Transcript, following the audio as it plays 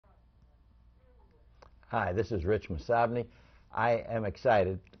Hi, this is Rich Masabny. I am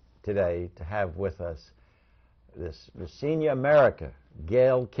excited today to have with us this Senior America,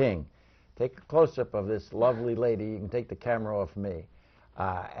 Gail King. Take a close-up of this lovely lady. You can take the camera off me.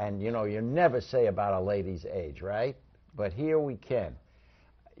 And you know, you never say about a lady's age, right? But here we can.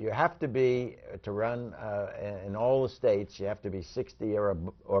 You have to be, to run in all the states, you have to be 60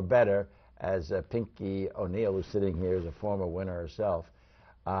 or better, as Pinky O'Neill, who's sitting here, is a former winner herself.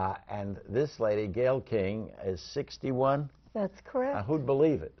 And this lady, Gail King, is 61. That's correct. Who'd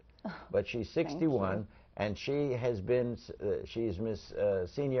believe it? But she's 61, and she has been, she's Miss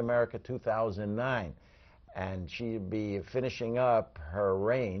Senior America 2009. And she'll be finishing up her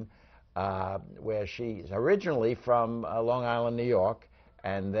reign, where she's originally from Long Island, New York,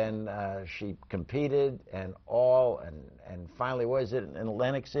 and then she competed and finally, was it in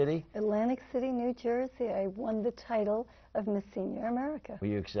Atlantic City? Atlantic City, New Jersey. I won the title of Miss Senior America. Were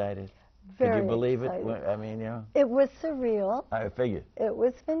you excited? Very Could you believe excited. it? I mean, you know. It was surreal. I figured. It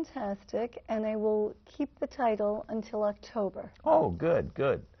was fantastic, and I will keep the title until October. Oh, good,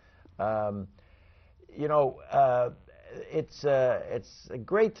 good. You know, it's a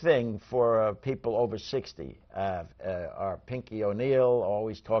great thing for people over 60. Our Pinky O'Neill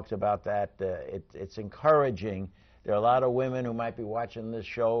always talks about that. It's encouraging. There are a lot of women who might be watching this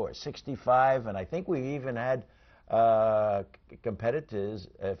show are 65, and I think we even had competitors,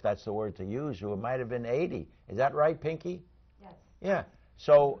 if that's the word to use, who might have been 80. Is that right, Pinky? Yes. Yeah.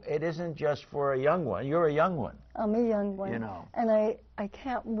 So it isn't just for a young one. You're a young one. I'm a young one. You know. And I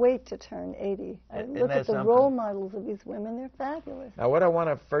can't wait to turn 80. I look at the something? role models of these women. They're fabulous. Now, what I want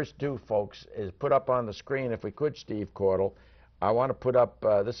to first do, folks, is put up on the screen, if we could, Steve Cordell, I want to put up,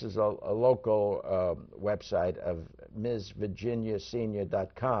 this is a local website of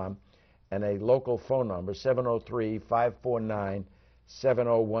MissVirginiaSenior.com, and a local phone number,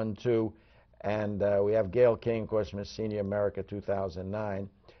 703-549-7012. And we have Gail King, of course, Miss Senior America 2009.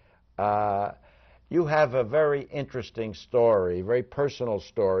 You have a very interesting story, very personal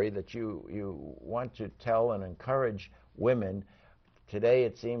story that you want to tell and encourage women. Today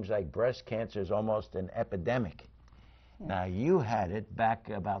it seems like breast cancer is almost an epidemic. Yes. Now, you had it back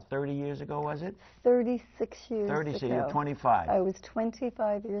about 30 years ago, was it? 36 years 30, ago. so you're 25. I was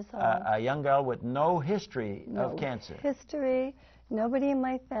 25 years old. A young girl with no history of cancer. History, nobody in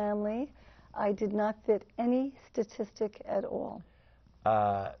my family. I did not fit any statistic at all.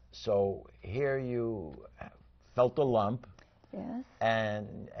 So here you felt a lump. Yes.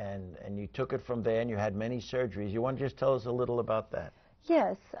 And you took it from there, and you had many surgeries. You want to just tell us a little about that?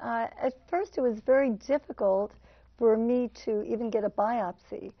 Yes. At first it was very difficult for me to even get a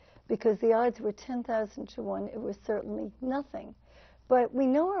biopsy because the odds were 10,000 to 1. It was certainly nothing. But we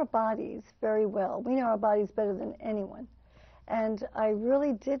know our bodies very well. We know our bodies better than anyone. And I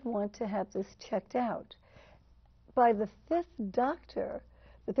really did want to have this checked out. By the fifth doctor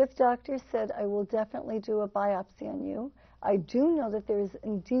said, I will definitely do a biopsy on you. I do know that there is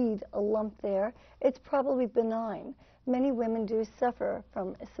indeed a lump there. It's probably benign. Many women do suffer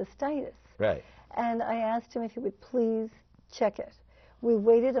from cystitis. Right. And I asked him if he would please check it. We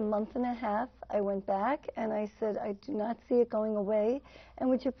waited a month and a half. I went back and I said, I do not see it going away. And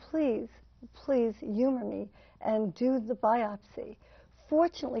would you please humor me and do the biopsy?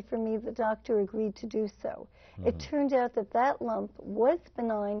 Fortunately for me, the doctor agreed to do so. Mm-hmm. It turned out that that lump was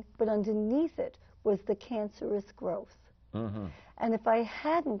benign, but underneath it was the cancerous growth. Mm-hmm. And if I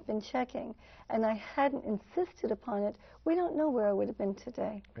hadn't been checking and I hadn't insisted upon it, we don't know where I would have been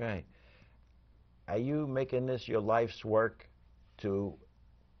today. Right. Are you making this your life's work to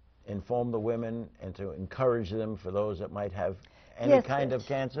inform the women and to encourage them, for those that might have any kind of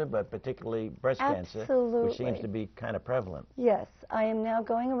cancer, but particularly breast cancer, which seems to be kind of prevalent? Yes. I am now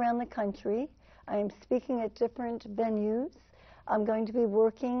going around the country. I am speaking at different venues. I'm going to be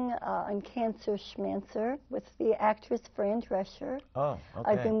working on Cancer Schmancer with the actress Fran Drescher. Oh,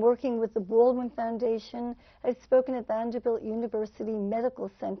 okay. I've been working with the Baldwin Foundation. I've spoken at Vanderbilt University Medical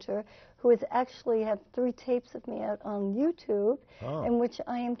Center, who has actually have 3 tapes of me out on YouTube, in which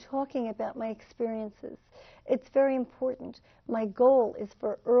I am talking about my experiences. It's very important. My goal is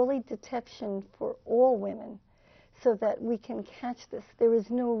for early detection for all women so that we can catch this. There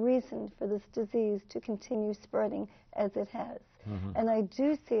is no reason for this disease to continue spreading as it has. Mm-hmm. And I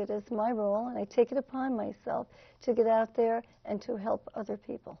do see it as my role, and I take it upon myself to get out there and to help other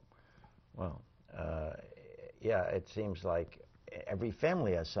people. Well, yeah, it seems like every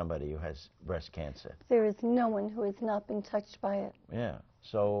family has somebody who has breast cancer. There is no one who has not been touched by it. Yeah,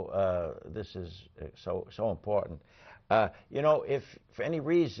 so this is so important. You know, if for any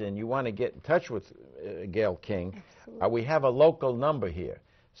reason you want to get in touch with Gail King, we have a local number here,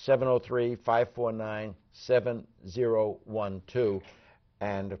 703-549-7012.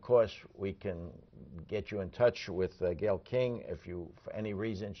 And, of course, we can get you in touch with Gail King if you, for any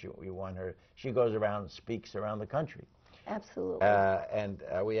reason, you want her. She goes around and speaks around the country. Absolutely. And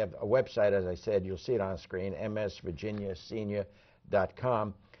we have a website, as I said. You'll see it on the screen,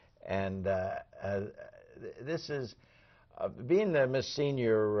 msvirginiasenior.com. And this is, being the Miss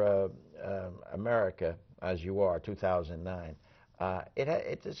Senior America, as you are, 2009,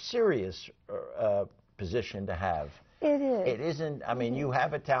 it's a serious position to have. It is. It isn't, I mean, you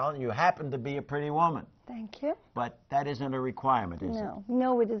have a talent, you happen to be a pretty woman. Thank you. But that isn't a requirement, is it?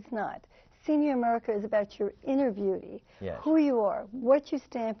 No, it is not. Senior America is about your inner beauty, Yes. Who you are, what you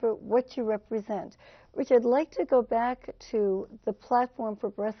stand for, what you represent. Rich, I'd like to go back to the platform for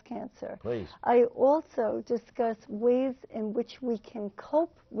breast cancer. Please. I also discuss ways in which we can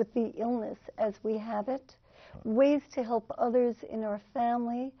cope with the illness as we have it, ways to help others in our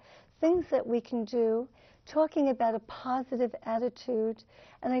family, things that we can do, talking about a positive attitude,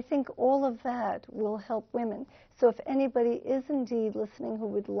 and I think all of that will help women. So if anybody is indeed listening who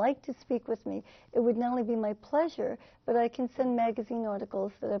would like to speak with me, it would not only be my pleasure, but I can send magazine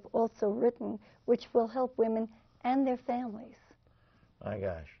articles that I've also written, which will help women and their families. My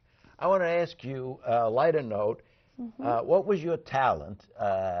gosh. I want to ask you a lighter note. What was your talent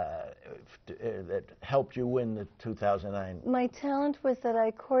that helped you win the 2009? My talent was that I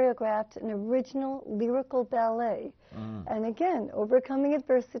choreographed an original lyrical ballet. And again, overcoming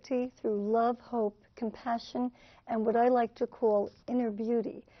adversity through love, hope, compassion, and what I like to call inner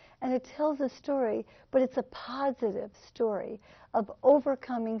beauty. And it tells a story, but it's a positive story of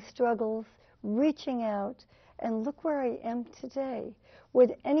overcoming struggles, reaching out, and look where I am today.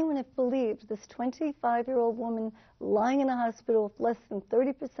 Would anyone have believed this 25-year-old woman lying in a hospital with less than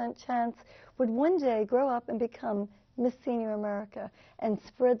 30% chance would one day grow up and become Miss Senior America and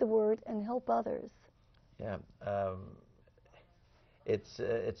spread the word and help others? Yeah, it's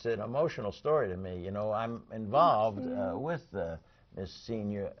an emotional story to me. You know, I'm involved with Miss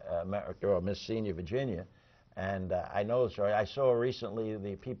Senior America or Miss Senior Virginia, and I know the story. I saw recently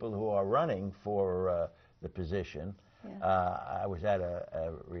the people who are running for the position. I was at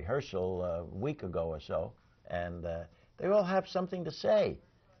a rehearsal a week ago or so, and they all have something to say.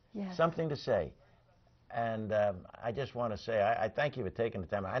 Yes. Something to say. And I just want to say, I thank you for taking the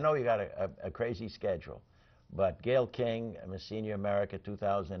time. I know you got a crazy schedule, but Gail King, Miss Senior America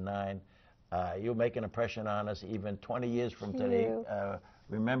 2009, you'll make an impression on us even 20 years from today,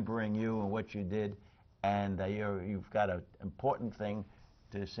 remembering you and what you did, and you've got an important thing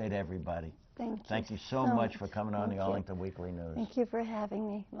to say to everybody. Thank you so much for coming on the Arlington Weekly News. Thank you for having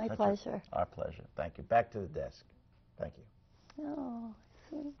me. My pleasure. Our pleasure. Thank you. Back to the desk. Thank you. Oh,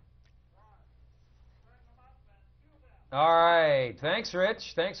 sweet. All right. Thanks,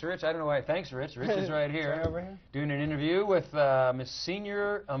 Rich. Thanks, Rich. I don't know why. Thanks, Rich. Rich is right here, doing an interview with Miss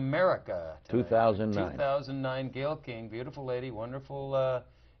Senior America tonight. 2009. 2009. Gail King, beautiful lady, wonderful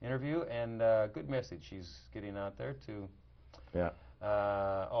interview, and good message she's getting out there to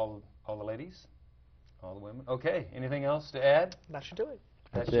all the ladies, all the women. Okay. Anything else to add? That should do it.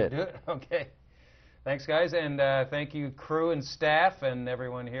 That should do it. Okay. Thanks, guys, and thank you, crew and staff, and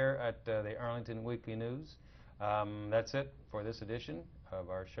everyone here at the Arlington Weekly News. That's it for this edition of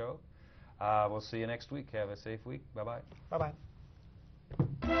our show. We'll see you next week. Have a safe week. Bye-bye. Bye-bye.